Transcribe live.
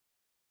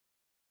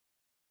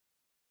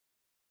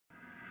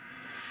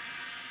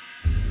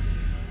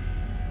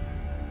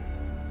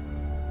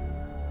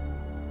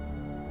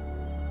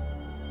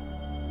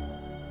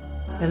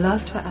The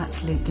lust for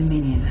absolute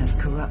dominion has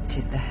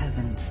corrupted the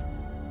heavens.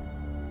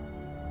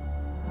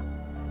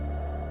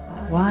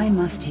 Why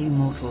must you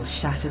mortals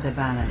shatter the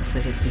balance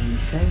that has been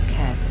so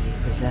carefully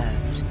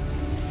preserved?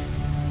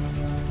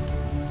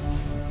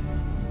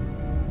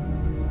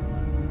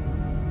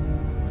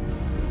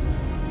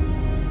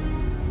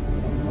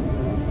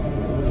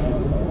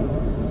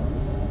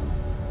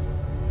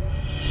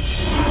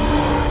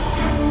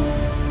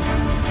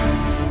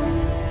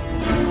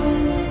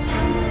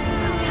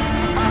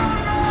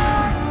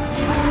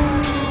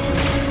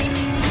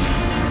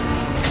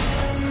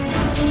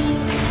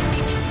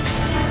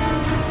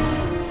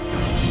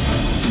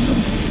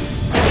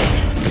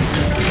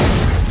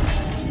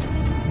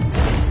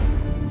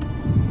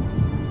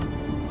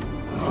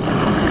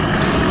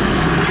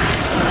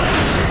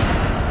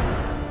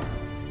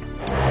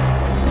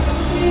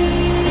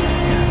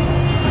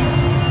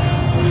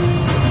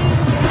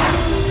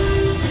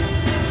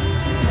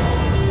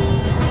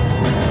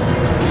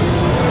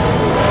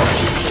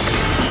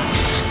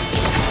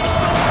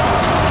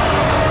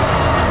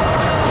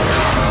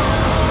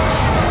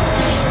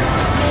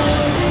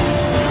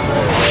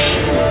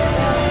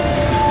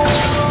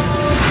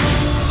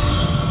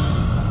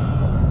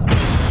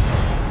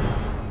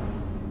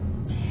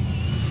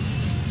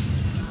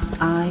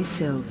 I,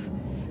 Sylph,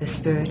 the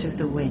spirit of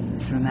the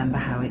winds, remember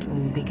how it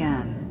all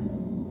began,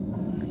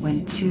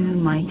 when two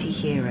mighty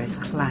heroes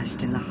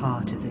clashed in the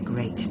heart of the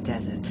great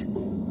desert.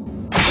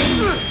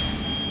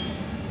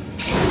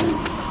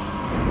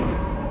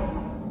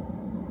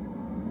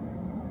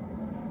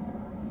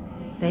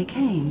 They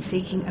came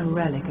seeking a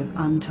relic of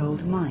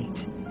untold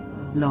might,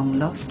 long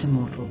lost to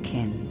mortal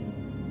kin.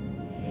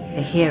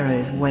 The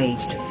heroes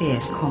waged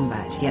fierce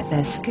combat, yet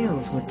their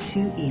skills were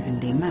too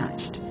evenly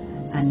matched,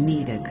 and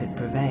neither could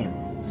prevail.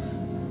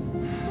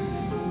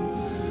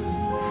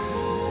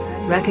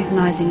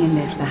 Recognizing in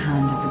this the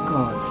hand of the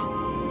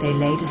gods, they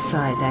laid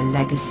aside their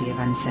legacy of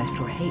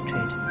ancestral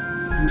hatred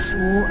and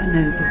swore an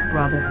oath of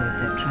brotherhood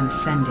that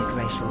transcended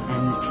racial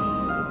enmity.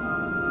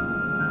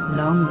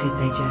 Long did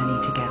they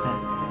journey together,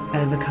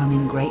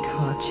 overcoming great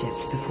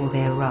hardships before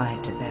they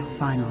arrived at their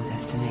final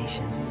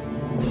destination.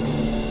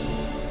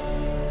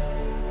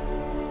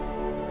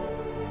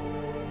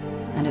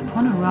 And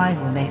upon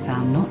arrival they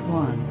found not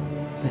one,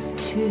 but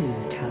two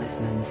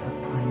talismans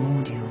of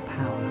primordial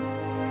power.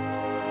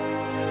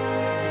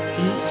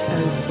 Each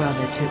oath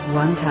brother took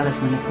one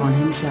talisman upon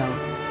himself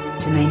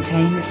to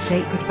maintain the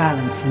sacred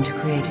balance and to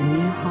create a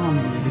new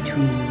harmony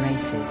between the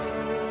races.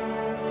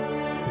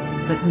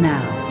 But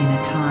now, in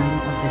a time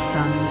of the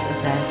sons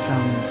of their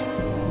sons,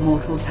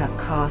 mortals have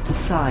cast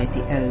aside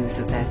the oaths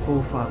of their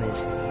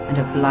forefathers and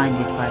are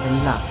blinded by the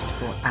lust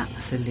for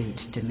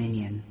absolute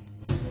dominion.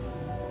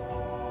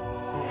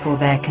 For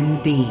there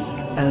can be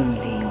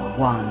only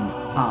one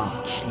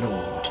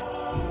Archlord.